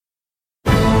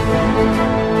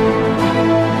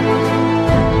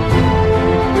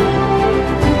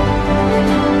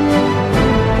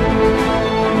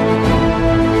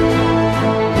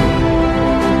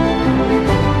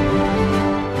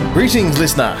Greetings,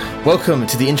 listener. Welcome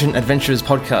to the Ancient Adventurers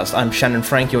podcast. I'm Shannon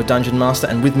Frank, your dungeon master,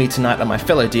 and with me tonight are my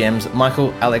fellow DMs,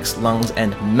 Michael, Alex, Lungs,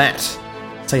 and Matt.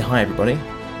 Say hi, everybody.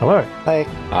 Hello. Hey.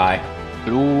 Hi.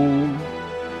 Hello.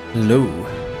 Hello.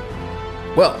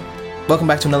 Well, welcome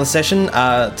back to another session.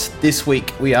 This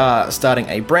week we are starting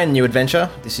a brand new adventure.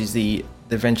 This is the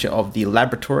adventure of the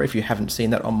Laboratory. If you haven't seen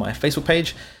that on my Facebook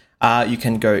page, you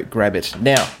can go grab it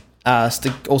now.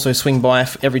 Also swing by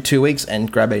every 2 weeks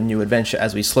and grab a new adventure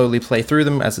as we slowly play through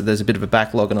them, as there's a bit of a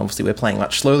backlog and obviously we're playing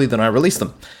much slowly than I release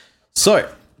them.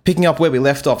 So, picking up where we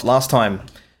left off last time,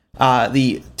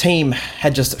 the team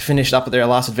had just finished up at their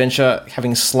last adventure,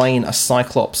 having slain a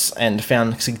Cyclops and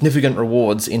found significant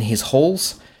rewards in his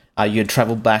halls. You had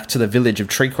travelled back to the village of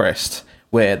Treecrest,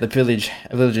 where the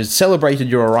villagers celebrated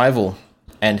your arrival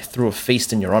and threw a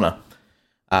feast in your honour.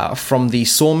 From the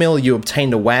sawmill, you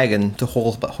obtained a wagon to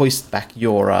hoist back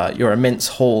your immense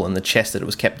haul and the chest that it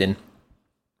was kept in,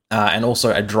 and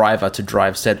also a driver to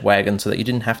drive said wagon so that you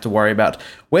didn't have to worry about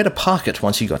where to park it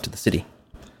once you got to the city.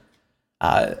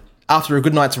 After a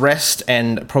good night's rest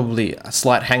and probably a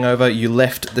slight hangover, you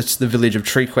left the village of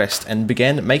Treecrest and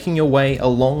began making your way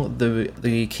along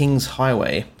the King's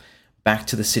Highway back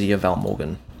to the city of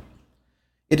Valmorgan.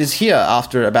 It is here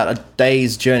after about a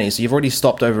day's journey, so you've already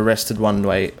stopped over, rested one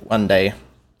day.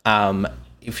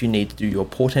 If you need to do your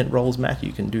portent rolls, Matt,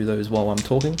 you can do those while I'm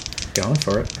talking. Going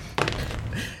for it.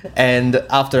 And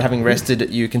after having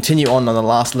rested, you continue on the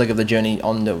last leg of the journey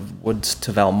on the woods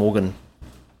to Valmorgan.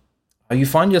 You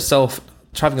find yourself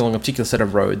traveling along a particular set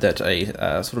of road that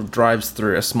sort of drives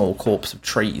through a small corpse of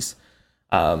trees.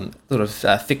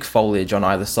 Thick foliage on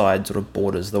either side sort of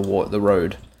borders the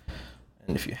road.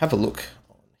 And if you have a look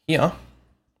here,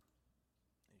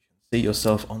 you can see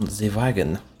yourself on the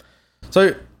wagon.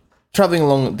 So, traveling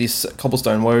along this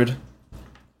cobblestone road,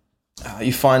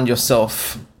 you find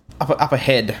yourself up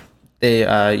ahead.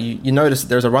 There, you notice that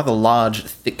there's a rather large,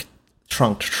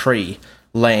 thick-trunked tree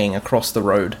laying across the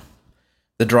road.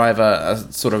 The driver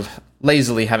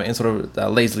lazily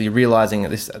realizing that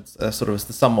this sort of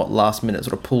the somewhat last minute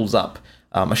sort of pulls up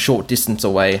a short distance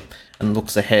away and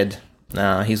looks ahead.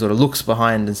 He sort of looks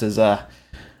behind and says,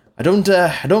 I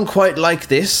don't quite like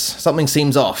this. Something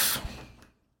seems off.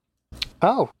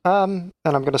 Oh, and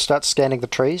I'm going to start scanning the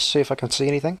trees, see if I can see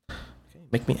anything. Okay,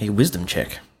 make me a wisdom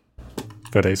check.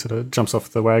 Verde sort of jumps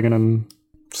off the wagon and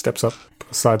steps up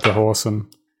beside the horse and...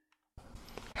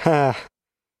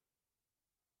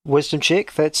 Wisdom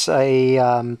check, that's a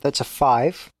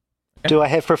 5. Okay. Do I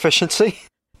have proficiency?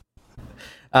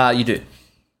 You do.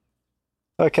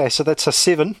 Okay, so that's a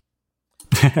 7.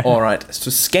 Alright, so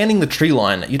scanning the tree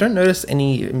line, you don't notice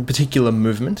any particular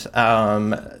movement.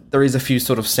 There is a few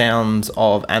sort of sounds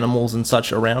of animals and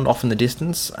such around off in the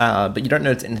distance, but you don't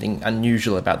notice anything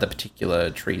unusual about the particular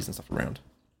trees and stuff around.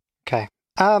 Okay.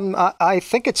 I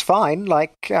think it's fine.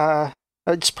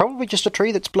 It's probably just a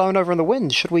tree that's blown over in the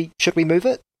wind. Should we move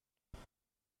it?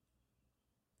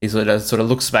 He sort of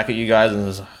looks back at you guys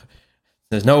and says,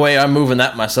 there's no way I'm moving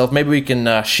that myself. Maybe we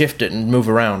can shift it and move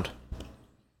around.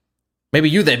 Maybe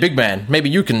you there, big man. Maybe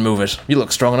you can move it. You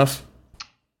look strong enough.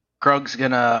 Grug's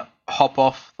gonna hop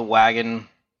off the wagon.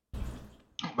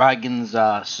 Wagon's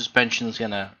suspension's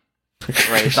gonna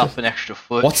raise up an extra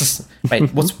foot.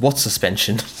 What's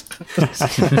suspension?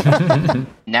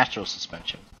 Natural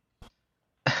suspension.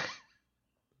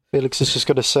 Felix is just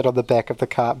going to sit on the back of the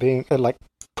cart, being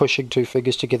pushing two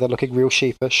figures together, looking real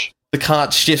sheepish. The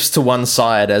cart shifts to one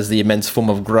side as the immense form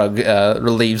of Grug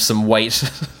relieves some weight.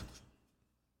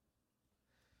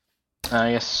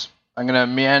 Yes. I'm going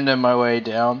to meander my way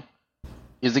down.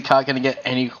 Is the cart going to get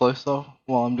any closer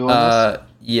while I'm doing this?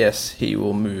 Yes, he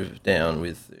will move down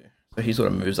with you. So he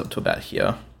sort of moves up to about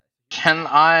here. Can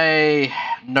I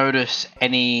notice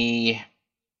any...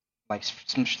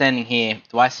 I'm standing here,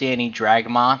 do I see any drag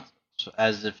marks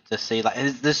as if to see,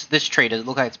 is this tree, does it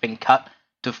look like it's been cut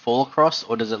to fall across,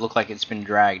 or does it look like it's been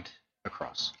dragged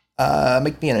across?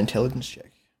 Make me an intelligence check.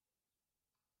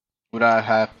 Would I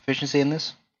have proficiency in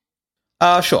this?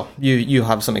 Sure. You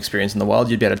have some experience in the wild.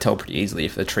 You'd be able to tell pretty easily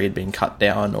if the tree had been cut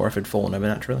down or if it had fallen over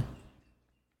naturally.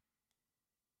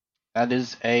 That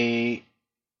is a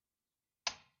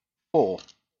 4.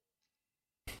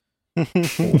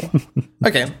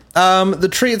 Okay. The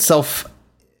tree itself,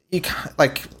 you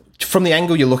can't, from the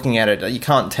angle you're looking at it, you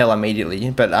can't tell immediately,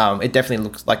 but it definitely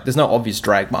looks like there's no obvious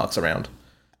drag marks around.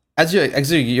 As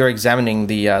you're examining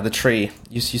the tree,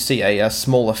 you see a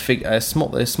small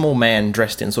man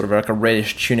dressed in sort of like a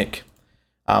reddish tunic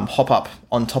hop up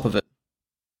on top of it.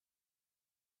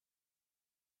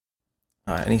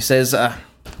 And he says,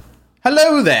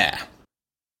 "Hello there.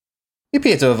 You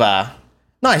appear to have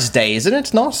nice day, isn't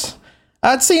it? Not?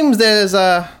 It seems there's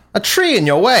a tree in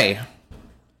your way.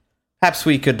 Perhaps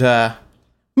we could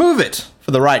move it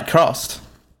for the right cost.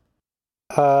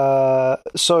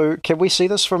 So can we see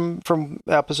this from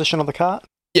our position on the cart?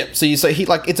 Yep. So he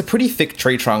like it's a pretty thick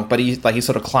tree trunk, but he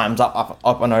sort of climbs up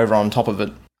and over on top of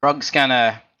it. Grog's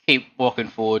gonna keep walking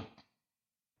forward.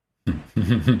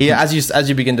 Yeah, as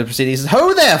you begin to proceed, he says,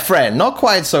 "Ho there, friend! Not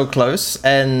quite so close."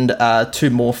 And two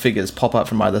more figures pop up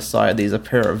from either side. These are a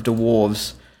pair of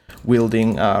dwarves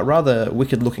wielding rather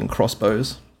wicked-looking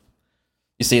crossbows.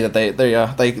 You see that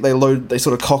they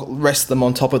sort of rest them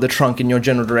on top of the trunk in your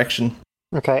general direction.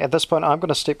 Okay, at this point, I'm going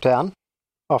to step down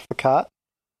off the cart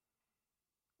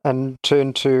and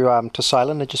turn to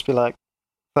Silent and just be like,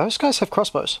 "Those guys have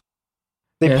crossbows.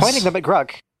 They're pointing them at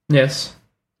Grug." Yes.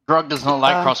 Grog does not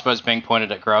like crossbows being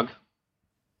pointed at Grog.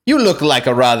 You look like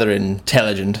a rather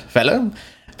intelligent fellow.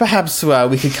 Perhaps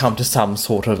we could come to some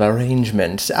sort of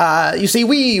arrangement. You see,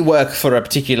 we work for a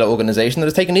particular organization that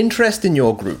has taken interest in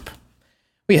your group.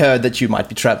 We heard that you might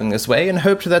be traveling this way and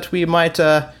hoped that we might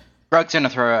Grog's gonna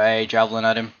throw a javelin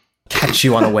at him. catch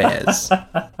you unawares.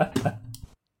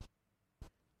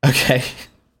 Okay.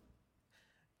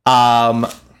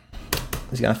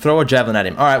 He's going to throw a javelin at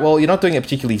him. All right, well, you're not doing it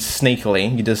particularly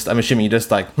sneakily. I'm assuming you're just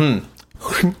like,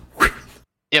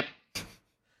 Yep.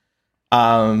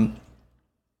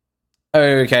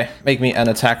 Okay, make me an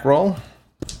attack roll.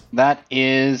 That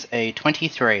is a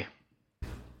 23.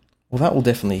 Well, that will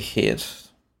definitely hit.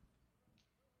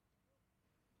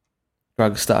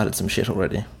 Grug started some shit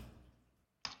already.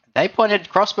 They pointed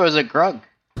crossbows at Grug.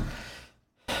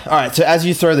 All right, so as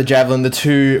you throw the javelin, the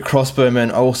two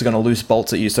crossbowmen are also going to loose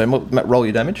bolts at you, so roll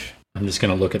your damage. I'm just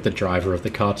going to look at the driver of the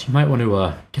cart. You might want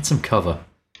to get some cover.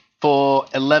 For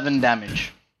 11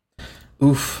 damage.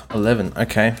 Oof, 11,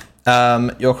 okay.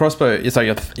 Your crossbow,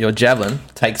 sorry, your javelin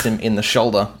takes him in the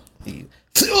shoulder.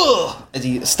 As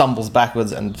he stumbles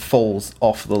backwards and falls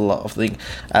off the thing.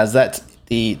 As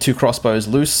the two crossbows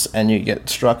loose, and you get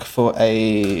struck for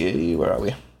a... Where are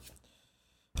we?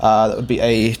 That would be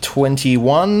a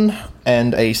 21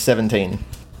 and a 17.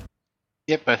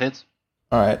 Yep, both hits.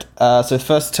 Alright, so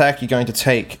first attack, you're going to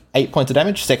take 8 points of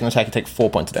damage. Second attack, you take 4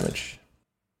 points of damage.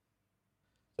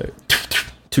 So,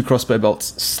 two crossbow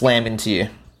bolts slam into you.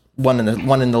 One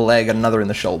in the leg and another in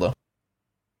the shoulder.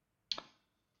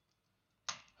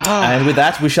 And with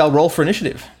that, we shall roll for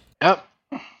initiative. Yep.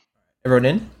 Everyone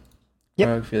in?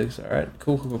 Yep. Felix, alright,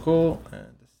 cool. And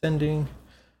descending.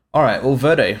 Alright, well,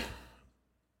 Verde.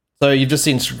 So you've just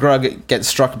seen Grug get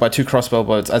struck by two crossbow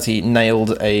bolts as he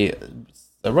nailed a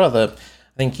rather,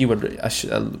 I think you would,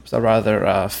 a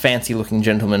rather fancy-looking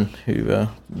gentleman who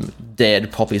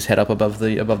dared pop his head up above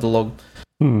the log.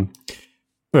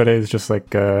 But it's just like,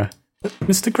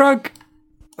 Mr. Grug!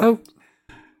 Oh.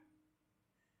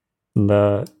 And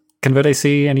can Verde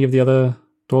see any of the other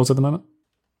dwarves at the moment?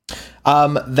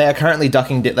 They are currently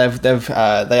ducking. They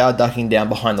are ducking down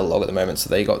behind the log at the moment,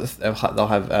 so they've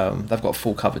got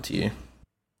full cover to you.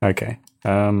 Okay.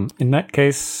 In that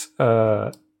case,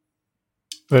 Verde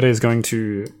is going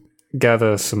to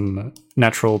gather some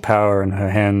natural power, and her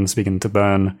hands begin to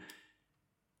burn,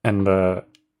 and there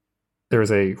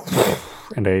is a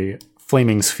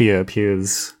flaming sphere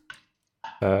appears,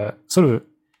 sort of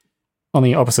on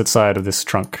the opposite side of this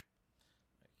trunk.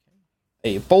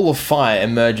 A ball of fire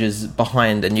emerges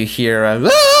behind, and you hear a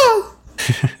 "Ah!"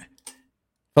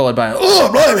 followed by a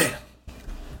 "Oh, blimey!"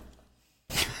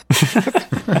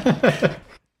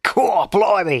 Cool,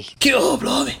 blimey! Oh,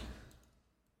 blimey!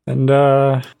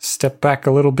 And step back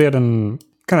a little bit and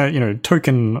kind of,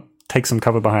 token take some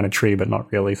cover behind a tree, but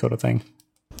not really, sort of thing.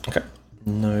 Okay,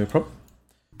 no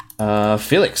problem.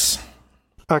 Felix.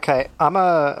 Okay, I'm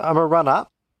a run up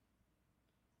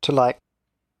to like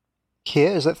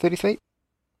here. Is that 30 feet?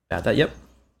 About that, yep.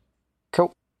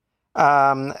 Cool.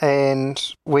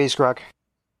 And where's Grug?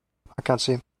 I can't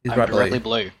see him. He's I'm right below directly you.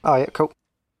 blue. Oh yeah, cool.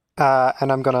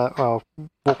 And I'm gonna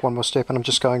walk one more step, and I'm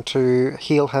just going to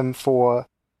heal him for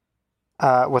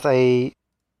with a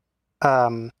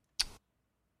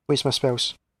where's my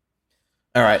spells?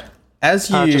 All right. As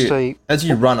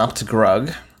you run up to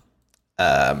Grug,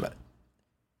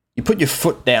 you put your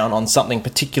foot down on something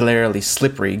particularly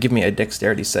slippery. Give me a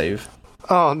dexterity save.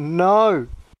 Oh no!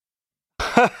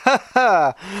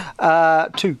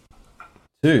 2.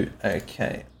 2.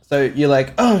 Okay. So you're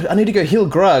like, oh, I need to go heal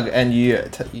Grug, and you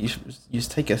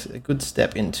take a good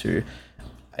step into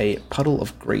a puddle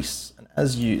of grease. And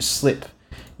as you slip,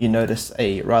 you notice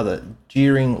a rather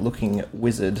jeering-looking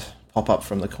wizard pop up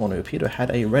from the corner who appear to have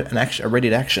had a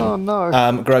ready action. Oh no!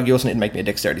 Grug, you also need to make me a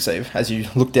dexterity save. As you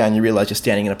look down, you realise you're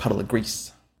standing in a puddle of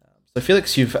grease. So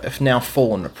Felix, you've now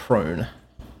fallen prone.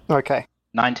 Okay.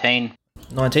 19.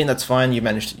 19. That's fine. You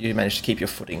managed to keep your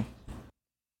footing.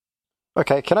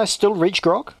 Okay, can I still reach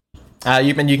Grog?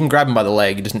 You can grab him by the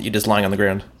leg. You're just lying on the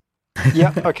ground.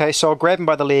 Yeah. Okay, so I'll grab him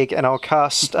by the leg and I'll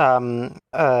cast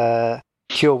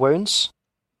Cure Wounds.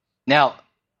 Now,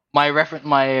 my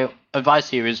advice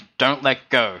here is don't let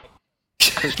go.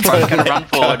 Because Grog's going to run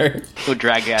forward. He'll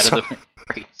drag you out of the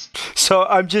crease. So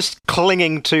I'm just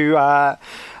clinging to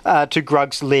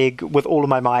Grug's leg with all of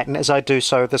my might, and as I do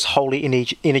so, this holy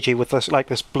energy with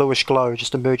this bluish glow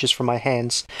just emerges from my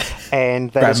hands,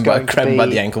 and that is going to be... Grab him by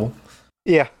the ankle.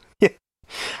 Yeah.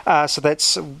 So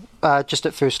that's just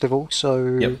at first level,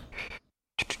 so... Yep.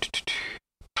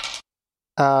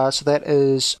 So that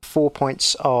is 4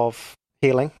 points of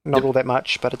healing. Not all that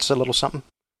much, but it's a little something.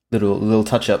 Little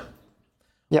touch up.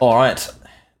 Yep. All right.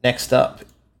 Next up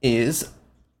is...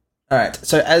 All right.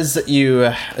 So as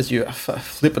you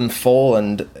flip and fall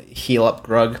and heal up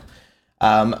Grug,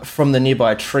 from the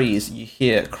nearby trees, you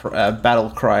hear battle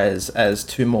cries as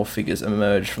two more figures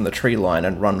emerge from the tree line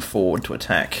and run forward to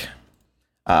attack.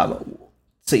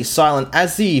 See, Silent,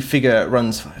 as the figure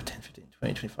runs 5, 10, 15,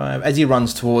 20, 25, as he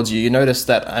runs towards you, you notice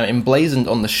that emblazoned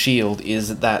on the shield is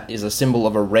a symbol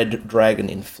of a red dragon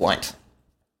in flight.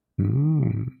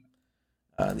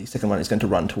 The second one is going to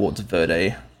run towards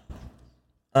Verde.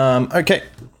 Okay,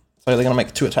 so they're going to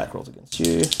make 2 attack rolls against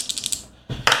you.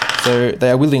 So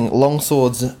they are wielding long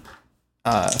swords.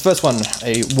 First one,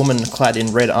 a woman clad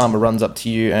in red armor runs up to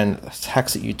you and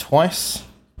attacks at you twice.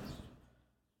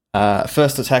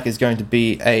 First attack is going to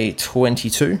be a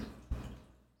 22.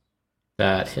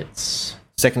 That hits.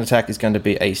 Second attack is going to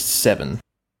be a 7.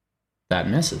 That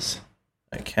misses.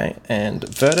 Okay, and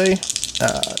Verde,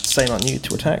 same on you,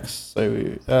 2 attacks.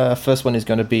 So first one is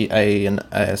going to be a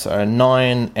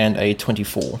 9 and a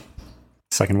 24.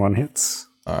 Second one hits.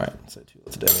 Alright, so 2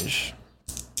 lots of damage.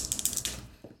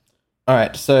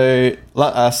 Alright, so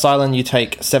Silent, you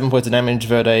take 7 points of damage.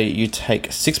 Verde, you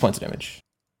take 6 points of damage.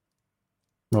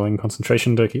 Rolling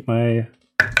concentration to keep my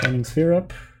flaming sphere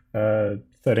up.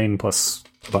 13 plus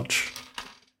a bunch.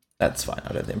 That's fine.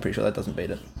 I'm pretty sure that doesn't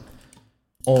beat it.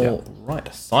 All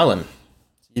right, Silent.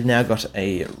 You've now got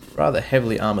a rather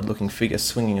heavily armored looking figure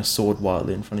swinging a sword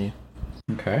wildly in front of you.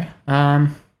 Okay.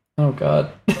 Oh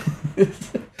god.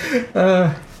 This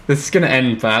is going to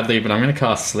end badly, but I'm going to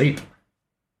cast Sleep.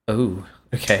 Oh,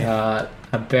 okay.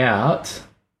 About...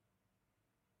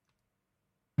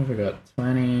 What have we got?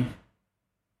 20...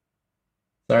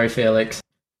 Sorry, Felix.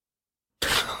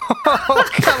 Oh,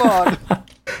 come on!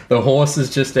 The horse is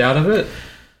just out of it.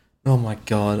 Oh my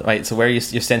god. Wait, so where are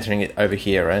you're centering it over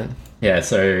here, right? Yeah,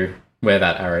 so where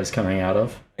that arrow is coming out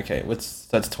of. Okay, that's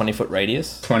 20-foot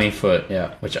radius? 20 foot,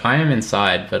 yeah. Which I am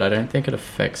inside, but I don't think it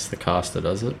affects the caster,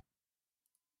 does it?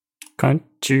 Can't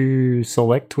you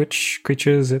select which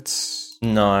creatures it's...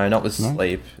 No, not with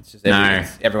sleep. It's just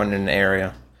it's everyone in an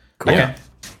area. Cool. Okay.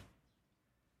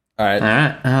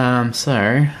 Alright.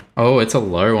 So... Oh, it's a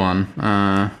low one.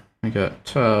 We got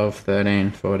 12,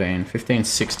 13, 14, 15,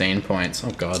 16 points.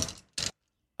 Oh, God.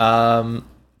 The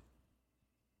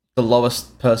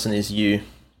lowest person is you.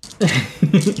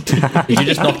 Did you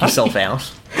just knock yourself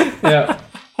out? Yeah.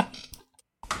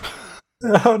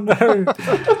 Oh, no.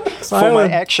 For my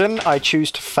action, I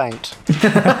choose to faint.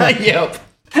 Yep.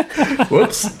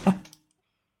 Whoops.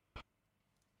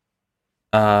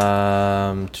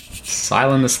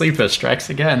 Silent the Sleeper strikes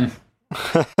again.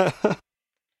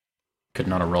 Could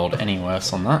not have rolled any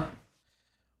worse on that.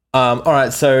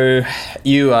 Alright, so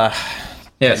you so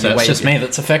it's just me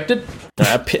that's affected.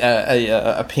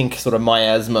 A pink sort of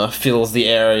miasma fills the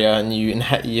area, and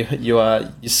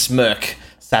you smirk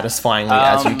satisfyingly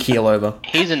as you keel over.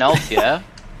 He's an elf, yeah?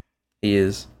 He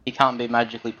is. He can't be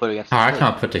magically put against I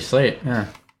can't put to sleep, yeah.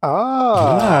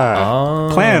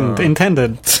 Planned,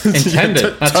 intended.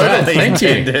 Intended, that's totally right, thank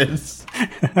intended. you.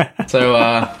 So,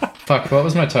 what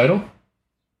was my total?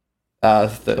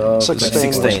 16 was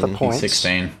the points.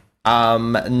 16.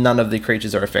 None of the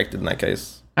creatures are affected in that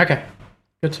case. Okay,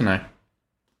 good to know.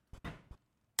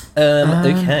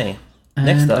 Okay.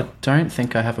 Next up. I don't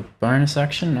think I have a bonus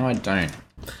action. No, I don't.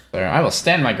 So I will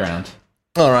stand my ground.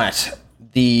 All right.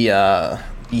 The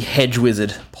hedge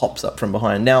wizard pops up from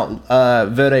behind. Now,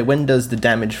 Verde, when does the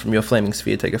damage from your flaming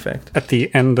sphere take effect? At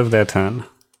the end of their turn.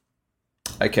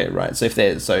 Okay, right. So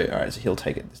so he'll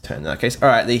take it this turn in that case. All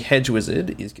right, the hedge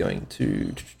wizard is going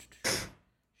to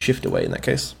shift away in that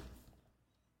case.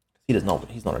 He's not an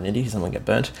indie. He's not going to get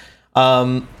burnt.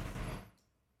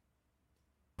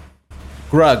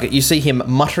 Grug, you see him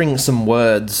muttering some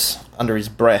words under his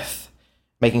breath,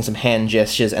 making some hand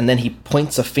gestures, and then he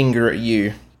points a finger at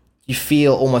you. You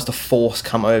feel almost a force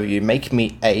come over you. Make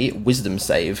me a wisdom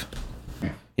save.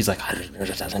 He's like,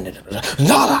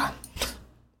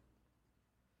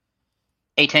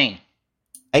 18.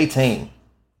 18.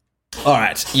 All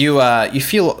right, you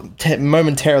feel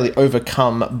momentarily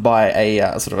overcome by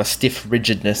a sort of a stiff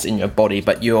rigidness in your body,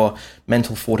 but your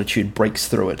mental fortitude breaks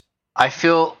through it. I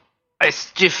feel a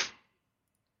stiff,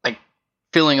 like,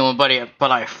 feeling in my body,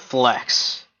 but I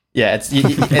flex. Yeah,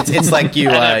 it's like you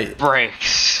And it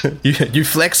breaks. you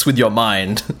flex with your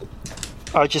mind.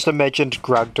 I just imagined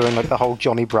Grug doing like the whole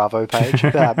Johnny Bravo pose.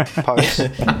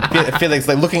 Felix,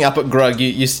 like looking up at Grug,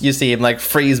 you see him like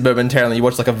freeze momentarily. You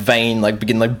watch like a vein like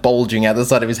begin like bulging out the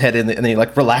side of his head, and then he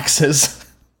like relaxes.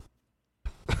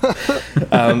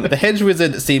 The hedge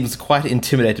wizard seems quite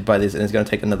intimidated by this and is going to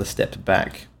take another step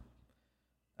back.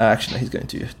 Actually, no, he's going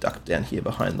to duck down here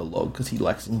behind the log because he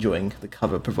likes enjoying the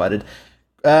cover provided.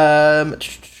 That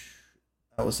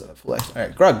was a full action. All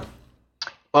right, Grug.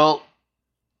 Well,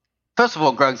 first of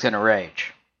all, Grug's gonna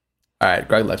rage. All right,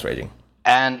 Grug likes raging.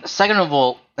 And second of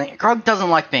all, Grug doesn't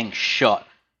like being shot.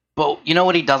 But you know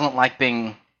what he doesn't like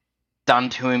being done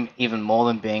to him even more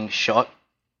than being shot?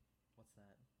 What's that?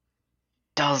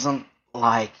 Doesn't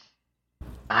like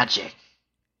magic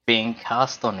being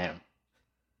cast on him.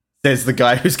 There's the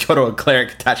guy who's got a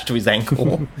cleric attached to his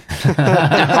ankle.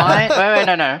 Divine...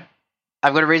 Wait, no.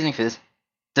 I've got a reasoning for this.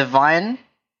 Divine,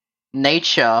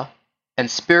 nature, and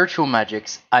spiritual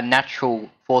magics are natural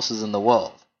forces in the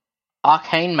world.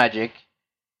 Arcane magic,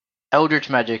 eldritch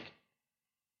magic,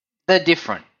 they're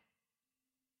different.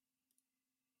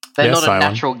 They're not a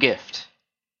natural gift.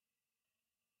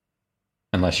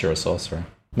 Unless you're a sorcerer.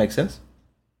 Makes sense.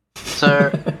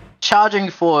 So, charging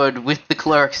forward with the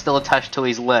cleric still attached to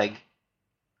his leg,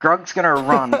 Grug's gonna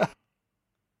run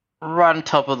right on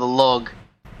top of the log,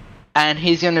 and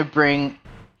he's gonna bring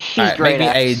his great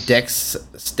make me a axe.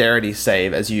 dexterity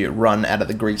save as you run out of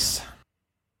the grease.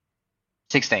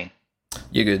 16.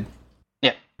 You're good.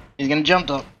 Yep. He's gonna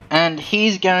jump up, and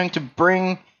he's going to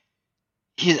bring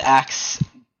his axe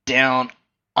down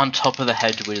on top of the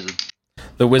hedge wizard.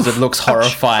 The wizard looks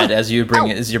horrified as he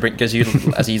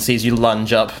sees you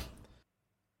lunge up.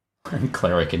 And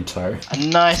cleric in tow. A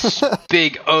nice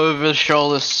big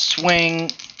over-the-shoulder swing,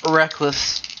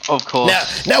 reckless, of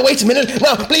course. Now, wait a minute!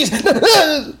 No, please!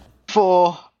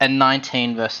 4 and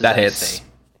 19 versus That AC. hits.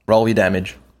 Roll your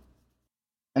damage.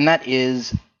 And that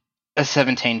is a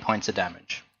 17 points of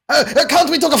damage. Can't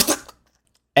we talk of...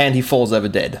 And he falls over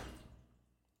dead.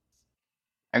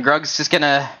 And Grug's just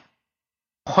gonna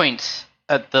point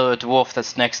at the dwarf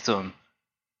that's next to him.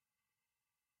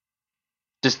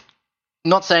 Just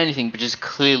not say anything, but just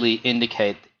clearly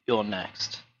indicate that you're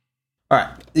next.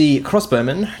 Alright, the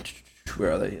crossbowmen...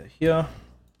 Where are they? Here.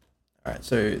 Alright,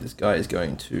 so this guy is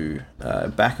going to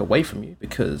back away from you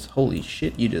because, holy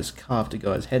shit, you just carved a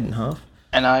guy's head in half.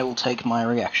 And I will take my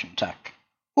reaction attack.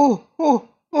 Oh,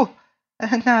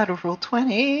 and that'll roll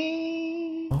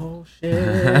 20. Oh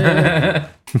shit.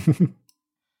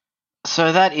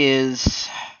 So that is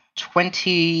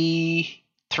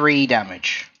 23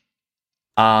 damage.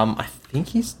 I think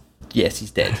he's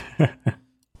dead.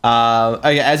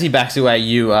 Okay, as he backs away,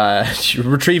 you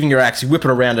retrieving your axe, you whip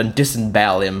it around and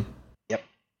disembowel him. Yep.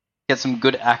 Get some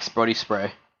good axe body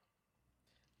spray.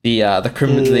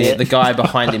 The guy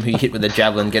behind him who you hit with the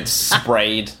javelin gets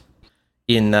sprayed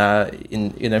in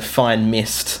a fine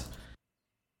mist.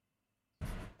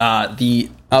 The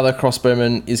other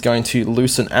crossbowman is going to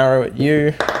loose an arrow at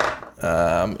you.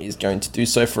 He's going to do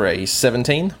so for a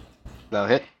 17. That'll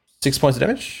hit. 6 points of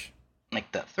damage.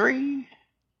 Make that 3.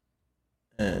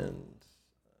 And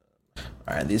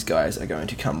alright, these guys are going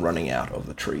to come running out of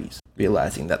the trees,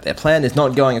 realizing that their plan is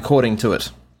not going according to it.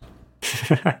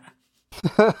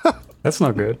 That's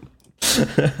not good.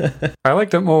 I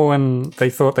liked it more when they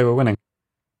thought they were winning.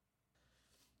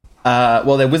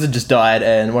 Well, their wizard just died,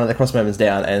 and one of the crossbowmen's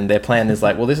down, and their plan is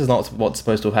like, well, this is not what's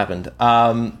supposed to have happened.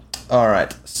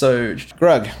 Alright, so,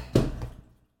 Grug.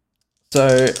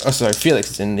 So,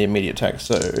 Felix is in the immediate attack.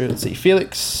 So, let's see.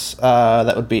 Felix,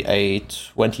 that would be a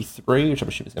 23, which I'm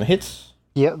assuming is going to hit.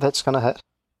 Yeah, that's going to hit.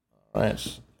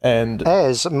 Right. And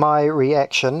as my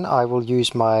reaction, I will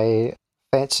use my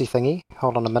fancy thingy.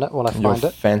 Hold on a minute while I find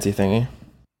it. Fancy thingy.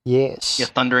 Yes. Your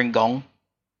thundering gong.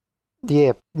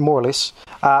 Yeah, more or less.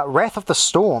 Wrath of the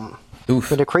Storm.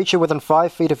 Oof. When a creature within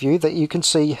 5 feet of you that you can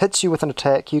see hits you with an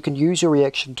attack, you can use your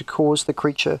reaction to cause the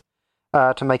creature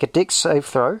to make a dex save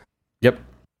throw. Yep.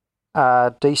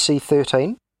 DC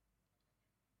 13.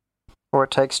 Or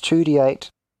it takes 2d8.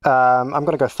 I'm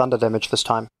going to go thunder damage this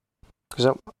time.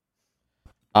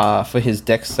 For his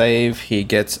dex save, he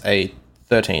gets a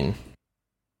 13.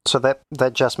 So that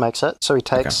just makes it. So he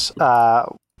takes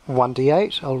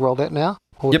 1d8. I'll roll that now.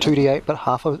 or Yep. 2d8, but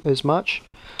half of as much.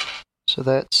 So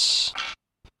that's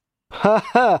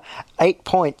 8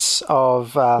 points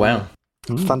of Wow.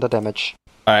 thunder damage.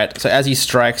 All right. So as he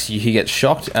strikes you, he gets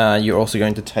shocked. You're also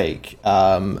going to take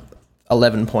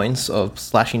 11 points of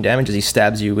slashing damage as he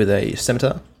stabs you with a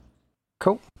scimitar.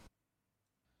 Cool.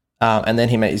 And then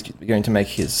he's going to make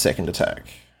his second attack.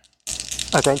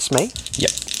 Against me?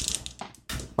 Yep.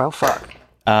 Well, fuck.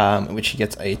 Which he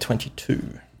gets a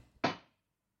 22.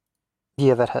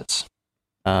 Yeah, that hits.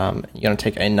 You're going to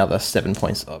take another 7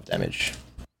 points of damage.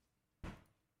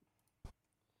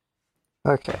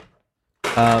 Okay.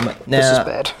 Now, This is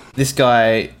bad. this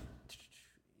guy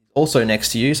also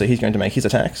next to you, so he's going to make his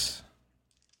attacks.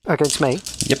 Against me?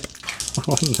 Yep.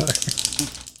 Oh no.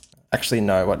 Actually,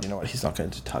 no. You know what? He's not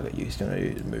going to target you. He's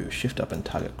going to shift up and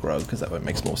target Grog because that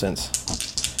makes more sense.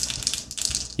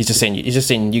 He's just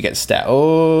seen you get stabbed.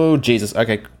 Oh Jesus.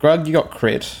 Okay, Grog, you got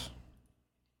crit.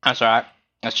 That's alright.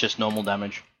 That's just normal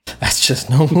damage. That's just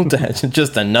normal damage.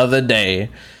 Just another day.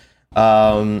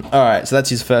 Alright, so that's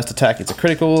his first attack. It's a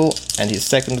critical, and his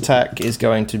second attack is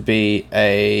going to be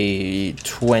a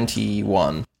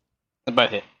 21. They both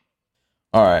hit.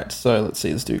 Alright, so let's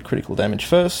see. Let's do critical damage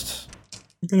first.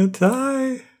 I'm gonna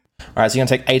die. Alright, so you're going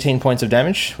to take 18 points of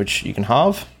damage, which you can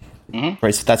halve. Mhm.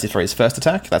 That's it for his first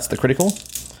attack. That's the critical.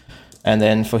 And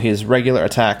then for his regular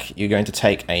attack, you're going to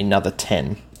take another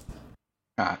 10.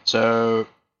 Alright, so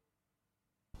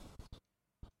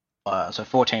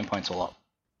 14 points a lot.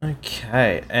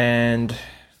 Okay, and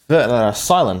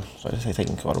Silent. So it's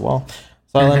taking quite a while.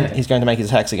 Silent, he's going to make his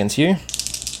attacks against you.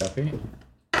 Copy.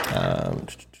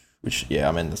 Which, yeah,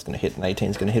 I mean, that's going to hit. An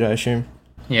 18 is going to hit, I assume.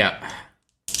 Yeah.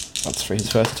 That's for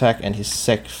his first attack, and his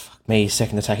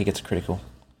second attack, he gets a critical.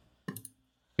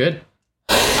 Good.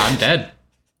 I'm dead.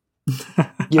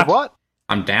 You what?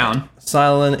 I'm down.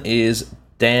 Silent is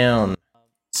down.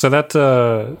 So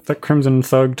that Crimson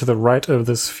Thug to the right of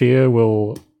the sphere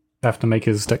will have to make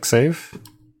his dex save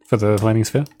for the flaming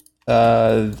sphere.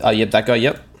 Yep, that guy,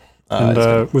 yep.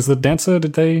 And was the dancer,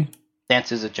 did they...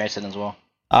 Dancer's adjacent as well.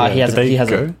 He did they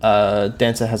hasn't.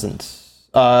 Dancer hasn't.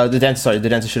 The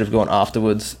dancer should have gone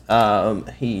afterwards.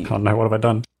 He. Oh no, what have I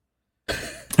done?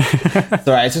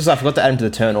 Sorry, it's just I forgot to add him to the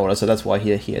turn order, so that's why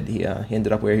he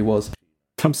ended up where he was.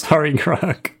 I'm sorry,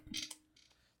 Grug.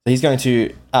 So he's going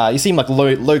to. You see him like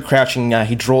low crouching.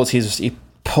 He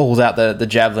pulls out the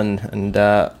javelin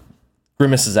and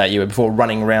grimaces at you before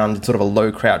running around in sort of a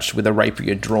low crouch with a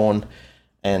rapier drawn,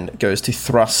 and goes to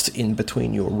thrust in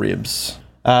between your ribs.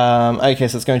 Okay,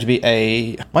 so it's going to be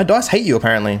a. My dice hate you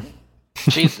apparently.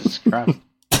 Jesus Christ.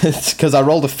 It's because I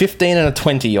rolled a 15 and a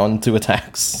 20 on 2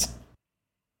 attacks.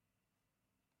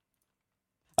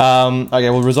 Okay,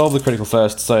 we'll resolve the critical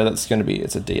first. So that's going to be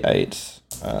it's a D8.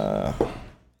 All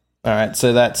right,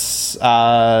 so that's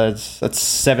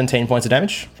 17 points of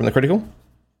damage from the critical,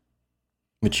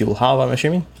 which you will halve, I'm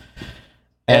assuming.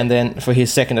 And then for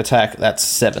his second attack, that's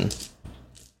 7.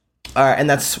 All right,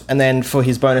 and then for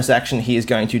his bonus action, he is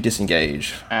going to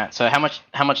disengage. Alright, so how much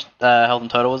health in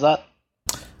total was that?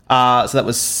 So that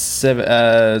was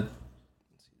 7.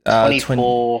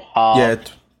 24 half. Yeah,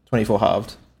 24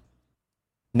 halved.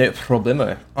 No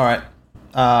problemo. All right.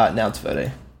 Now it's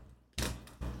Verde.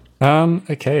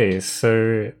 Okay,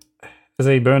 so as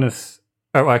a bonus...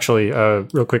 Oh, actually,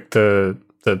 real quick, the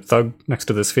thug next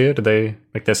to the sphere, did they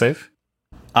make their save?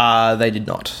 They did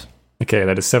not. Okay,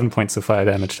 that is 7 points of fire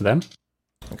damage to them.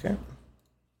 Okay.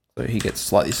 So he gets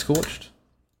slightly scorched.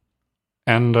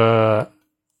 And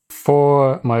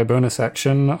for my bonus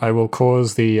action, I will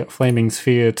cause the flaming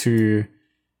sphere to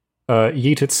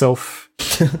yeet itself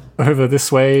over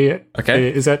this way. Okay.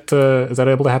 Is that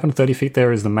able to happen? 30 feet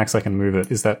there is the max I can move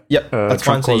it. Is that That's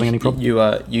fine. So causing any problem? you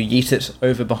yeet it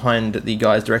over behind the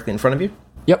guys directly in front of you.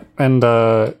 Yep, and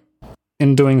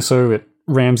in doing so, it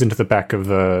rams into the back of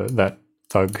that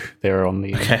thug there on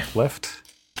the left.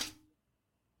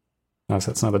 So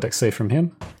that's another dex save from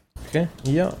him. Okay.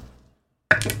 Yeah.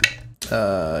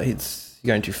 He's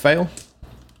going to fail.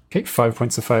 Okay, 5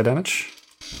 points of fire damage.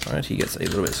 All right. He gets a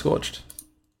little bit scorched.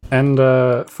 And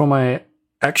for my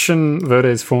action,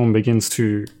 Verde's form begins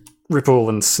to ripple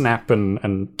and snap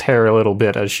and tear a little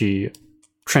bit as she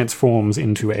transforms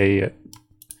into a...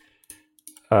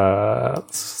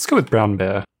 let's go with brown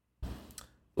bear.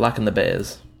 Black and the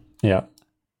bears. Yeah.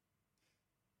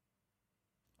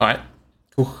 All right.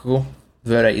 Cool.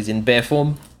 Verde is in bear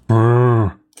form.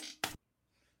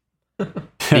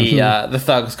 The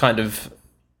thugs kind of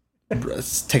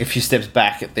take a few steps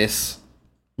back at this,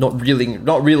 not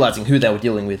realizing who they were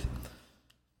dealing with.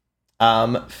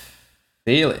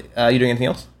 Felix, are you doing anything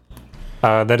else?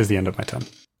 That is the end of my turn.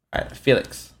 All right,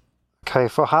 Felix. Okay,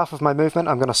 for half of my movement,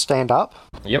 I'm going to stand up.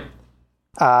 Yep.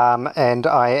 And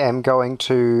I am going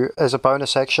to, as a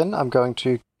bonus action, I'm going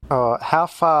to... how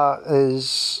far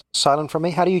is Silent from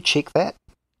me? How do you check that?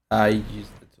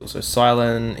 Also,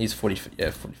 Silent is 40 feet.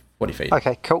 Yeah, 40 feet.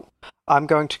 Okay, cool. I'm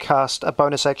going to cast a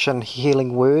bonus action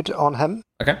Healing Word on him.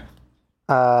 Okay.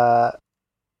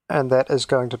 And that is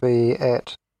going to be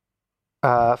at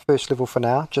first level for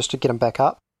now, just to get him back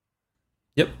up.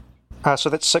 Yep. So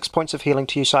that's 6 points of healing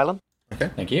to you, Silent. Okay.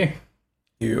 Thank you.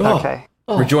 Okay.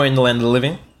 Rejoin the land of the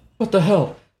living. What the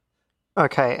hell?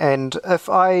 Okay, and if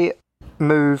I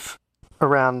move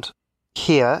around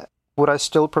here, would I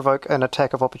still provoke an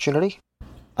attack of opportunity?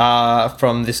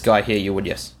 From this guy here, you would,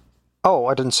 yes. Oh,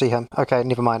 I didn't see him. Okay,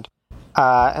 never mind.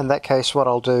 In that case, what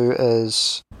I'll do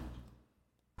is...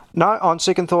 No, on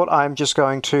second thought, I'm just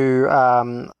going to...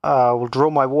 will draw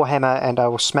my Warhammer and I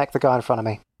will smack the guy in front of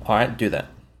me. Alright, do that.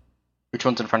 Which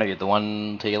one's in front of you? The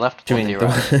one to your left? Do Or you to mean your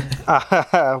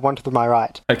right? One to my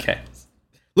right. Okay.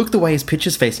 Look the way his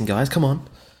picture's facing, guys. Come on.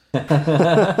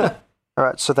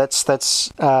 Alright, so that's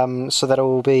so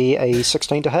that'll be a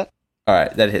 16 to hit.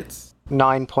 Alright, that hits.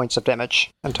 9 points of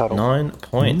damage in total. 9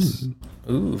 points.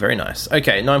 Ooh, very nice.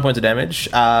 Okay, 9 points of damage.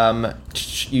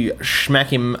 You smack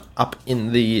him up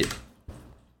in the...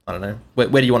 I don't know. Where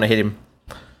do you want to hit him?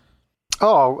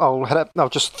 Oh, I'll hit it. I'll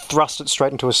just thrust it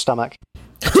straight into his stomach.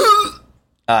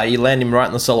 You land him right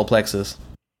in the solar plexus.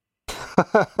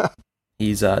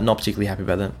 He's not particularly happy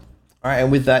about that. Alright, and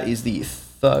with that is the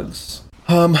thugs.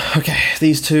 Okay,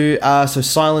 these two. So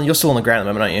Silent, you're still on the ground at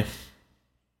the moment, aren't you?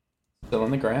 Still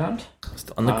on the ground?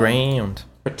 Still on the ground.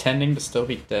 Pretending to still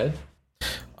be dead?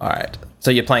 Alright, so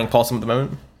you're playing possum at the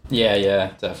moment?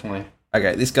 Yeah, definitely.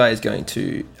 Okay, this guy is going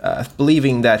to,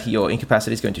 believing that your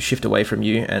incapacity is going to shift away from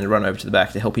you and run over to the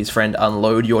back to help his friend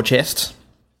unload your chest.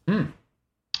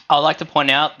 I'd like to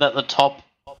point out that the top,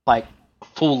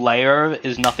 full layer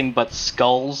is nothing but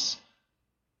skulls.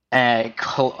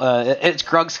 It's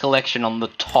Grug's collection on the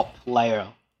top layer.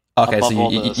 Okay, so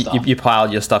you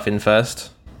piled your stuff in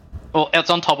first? Well, it's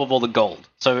on top of all the gold.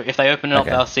 So if they open it up, Okay.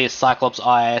 they'll see a Cyclops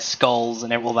eye, skulls,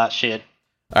 and all that shit.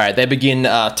 Alright, they begin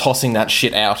tossing that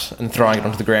shit out and throwing it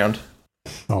onto the ground.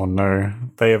 Oh no,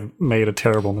 they have made a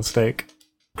terrible mistake.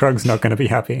 Grug's not going to be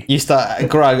happy. You start,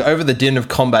 Grug, over the din of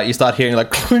combat, you start hearing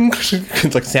clink,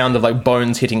 it's like sound of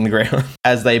bones hitting the ground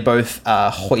as they both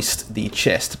hoist the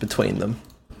chest between them.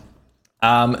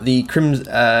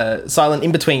 The Silent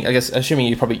in between, I guess, assuming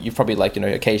you've probably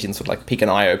occasionally sort of peek an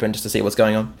eye open just to see what's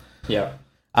going on. Yeah.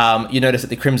 You notice that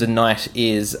the Crimson Knight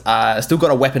is still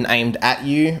got a weapon aimed at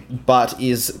you, but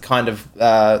is kind of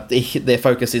their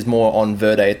focus is more on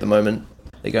Verde at the moment.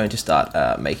 They're going to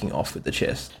start making off with the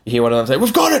chest. You hear one of them say,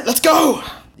 "We've got it! Let's go!"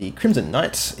 The Crimson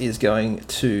Knight is going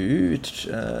to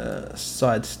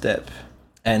sidestep,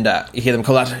 and you hear them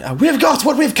call out, "We've got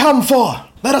what we've come for!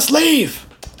 Let us leave!"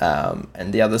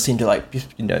 And the others seem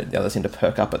to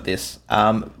perk up at this.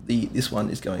 This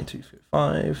one is going to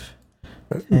 5.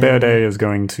 Verde is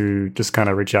going to just kind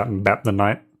of reach out and bap the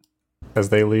knight as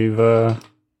they leave the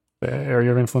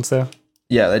area of influence there.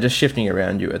 Yeah, they're just shifting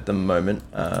around you at the moment.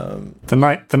 The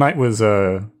knight was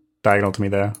diagonal to me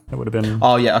there. It would have been...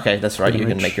 Oh, yeah, okay, that's right. You reach.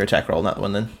 can make your attack roll on that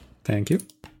one then. Thank you.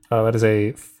 That is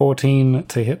a 14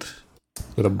 to hit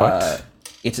with a butt.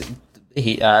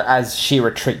 As she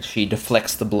retreats, she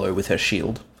deflects the blow with her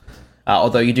shield.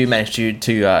 Although you do manage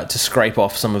to scrape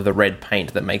off some of the red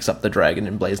paint that makes up the dragon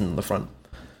emblazoned on the front.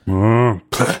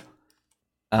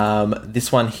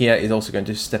 This one here is also going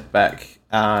to step back,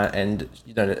 and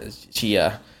she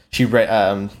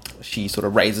sort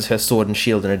of raises her sword and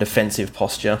shield in a defensive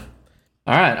posture.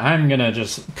 All right, I'm gonna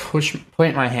just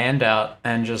point my hand out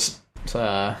and just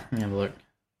let me have a look.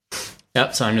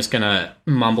 Yep, so I'm just gonna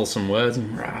mumble some words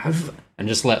and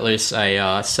just let loose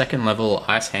a second level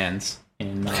ice hands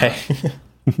in Okay.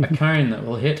 a cone that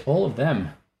will hit all of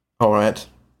them. All right.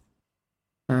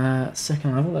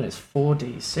 Second level, that is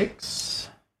 4d6.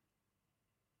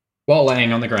 While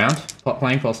laying on the ground,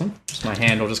 playing possum, just my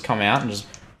hand will just come out and just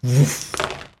woof.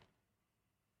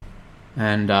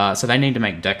 And so they need to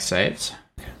make dex saves.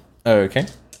 Okay.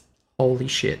 Holy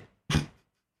shit.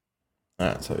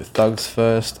 Alright, so thugs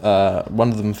first. One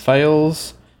of them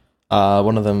fails.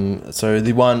 One of them... So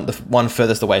the one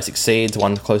furthest away succeeds.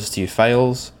 One closest to you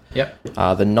fails. Yep.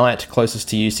 The knight closest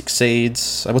to you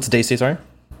succeeds. What's the DC, sorry?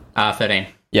 13.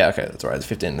 Yeah, okay, that's right. It's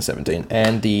 15 and 17.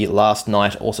 And the last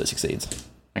knight also succeeds.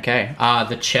 Okay.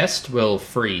 The chest will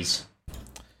freeze.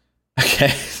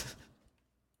 Okay.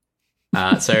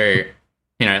 So,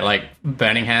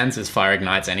 Burning Hands is fire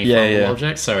ignites any flammable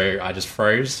object, so I just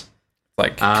froze.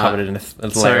 Covered in a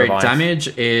layer So of ice.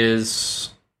 damage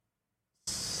is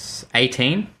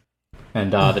 18.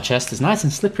 And the chest is nice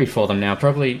and slippery for them now.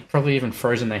 Probably even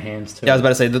frozen their hands too. Yeah, I was about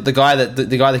to say the guy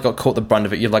that got caught the brunt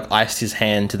of it. You've like iced his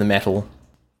hand to the metal.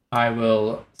 I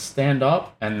will stand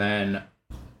up and then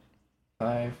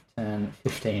 5, 10,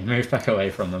 15. Move back away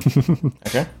from them.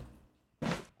 Okay.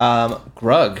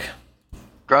 Grug.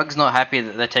 Grug's not happy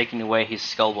that they're taking away his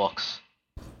skull box.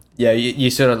 Yeah, you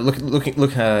sort of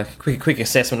look quick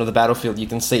assessment of the battlefield. You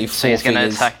can see 4 So he's going to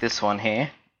figures. attack this one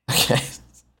here. Okay.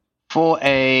 For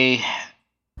a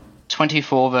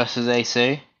 24 versus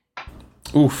AC,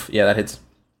 Oof. Yeah, that hits.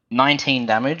 19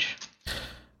 damage.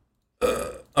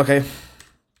 Okay.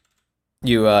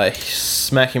 You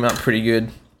smack him up pretty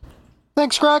good.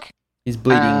 Thanks, Greg. He's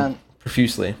bleeding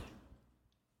profusely.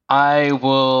 I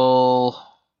will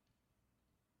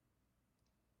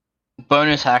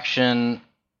bonus action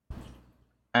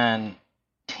and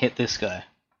hit this guy.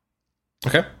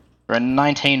 Okay. For a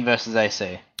 19 versus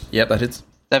AC. Yep, that hits.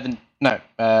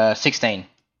 16.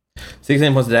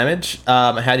 16 points of damage.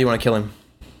 How do you want to kill him?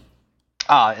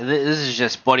 This is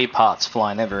just body parts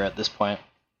flying everywhere at this point.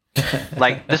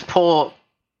 Like, this poor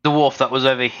dwarf that was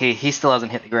over here, he still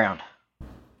hasn't hit the ground.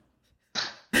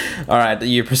 Alright,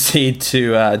 you proceed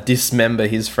to dismember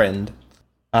his friend.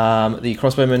 The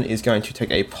crossbowman is going to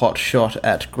take a pot shot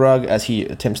at Grug as he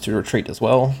attempts to retreat as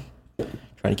well.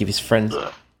 Trying to give his friend...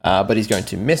 but he's going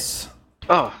to miss.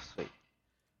 Oh, sweet.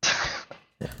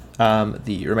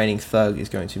 The remaining thug is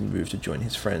going to move to join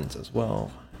his friends as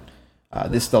well.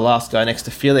 This is the last guy next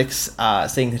to Felix.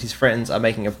 Seeing that his friends are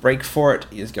making a break for it,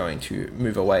 he is going to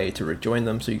move away to rejoin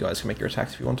them, so you guys can make your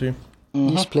attacks if you want to.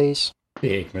 Yes, please.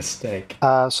 Big mistake.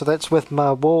 So that's with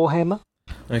my warhammer.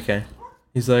 Okay.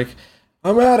 He's like,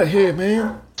 I'm out of here,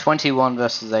 man. 21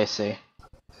 versus AC.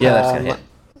 Yeah, that's going to hit.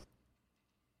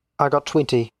 I got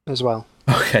 20 as well.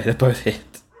 Okay, they both hit.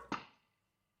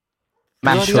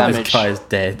 Max Sure, damage. this guy is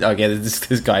dead. Okay,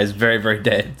 this guy is very, very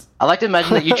dead. I like to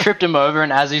imagine that you tripped him over,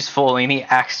 and as he's falling, the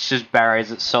axe just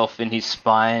buries itself in his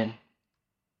spine.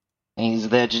 And he's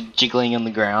there just jiggling on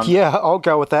the ground. Yeah, I'll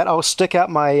go with that. I'll stick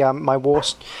out my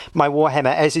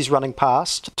warhammer as he's running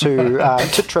past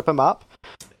to trip him up.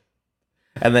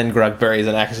 And then Grug buries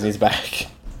an axe in his back.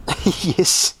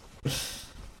 Yes.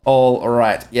 All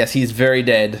right. Yes, he's very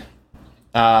dead.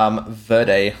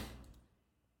 Verde.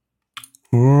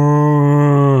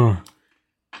 Ooh.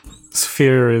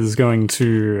 Sphere is going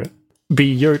to be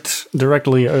yoked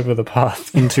directly over the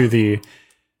path into the,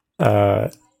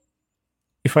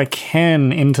 if I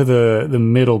can, into the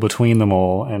middle between them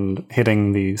all and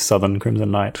hitting the Southern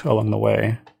Crimson Knight along the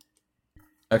way.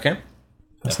 Okay.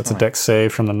 So that's a dex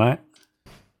save from the Knight.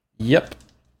 Yep.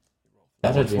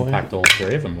 That would impact all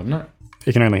 3 of them, wouldn't it?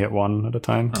 You can only hit one at a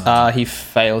time. He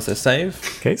fails a save.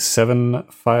 Okay, 7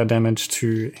 fire damage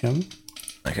to him.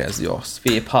 Okay, as your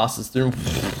sphere passes through him,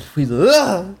 he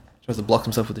tries to block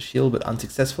himself with the shield, but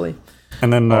unsuccessfully.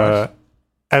 And then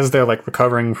as they're like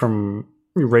recovering from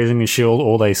raising the shield,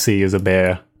 all they see is a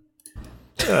bear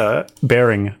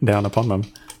bearing down upon them.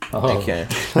 Oh. Okay.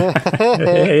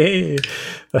 Hey.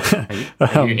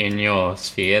 Are you in your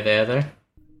sphere there, though?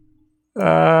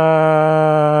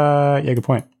 Yeah, good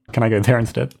point. Can I go there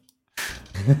instead?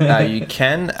 You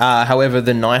can. However,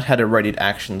 the knight had a readied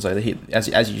action, so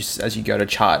as you go to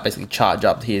charge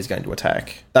up, he is going to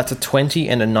attack. That's a 20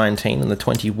 and a 19, and the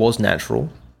 20 was natural.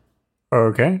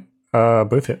 Okay.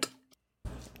 Both hit.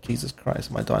 Jesus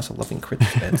Christ, my dice are loving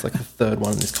crits today. It's like the 3rd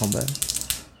one in this combat.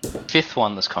 5th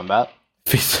one this combat.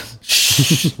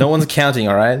 Shh, no one's counting,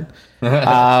 alright?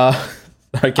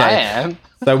 Okay. I am.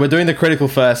 So we're doing the critical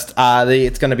first.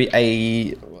 It's going to be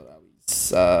a...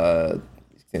 so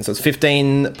it's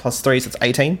 15 plus 3, so it's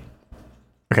 18.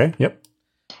 Okay, yep.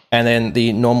 And then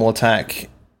the normal attack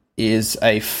is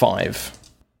a 5.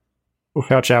 Ooh,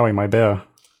 how chowy, my bear.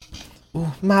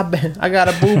 Ooh, my bad. I got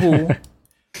a boo-boo.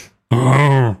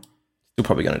 You're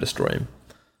probably going to destroy him.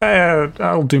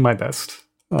 I'll do my best.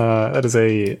 That is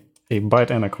a bite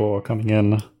and a claw coming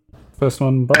in. First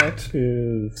one, bite,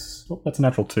 is... Oh, that's a